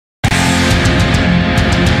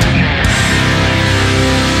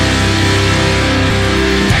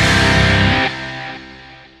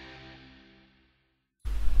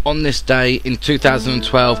On this day in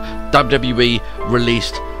 2012, WWE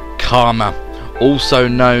released Kharma, also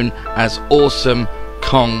known as Awesome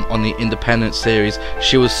Kong on the Independent series.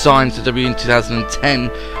 She was signed to WWE in 2010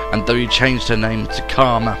 and WWE changed her name to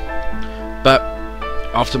Kharma. But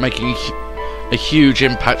after making a huge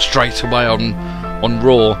impact straight away on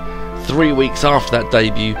Raw, 3 weeks after that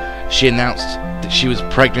debut, she announced that she was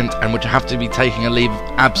pregnant and would have to be taking a leave of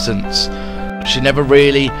absence. She never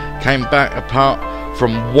really came back, apart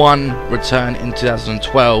from one return in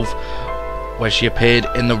 2012 where she appeared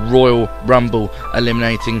in the Royal Rumble,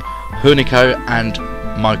 eliminating Hunico and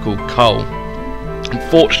Michael Cole.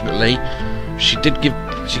 Unfortunately, she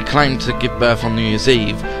claimed to give birth on New Year's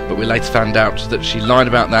Eve, but we later found out that she lied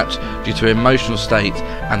about that due to her emotional state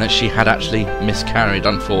and that she had actually miscarried,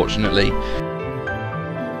 unfortunately.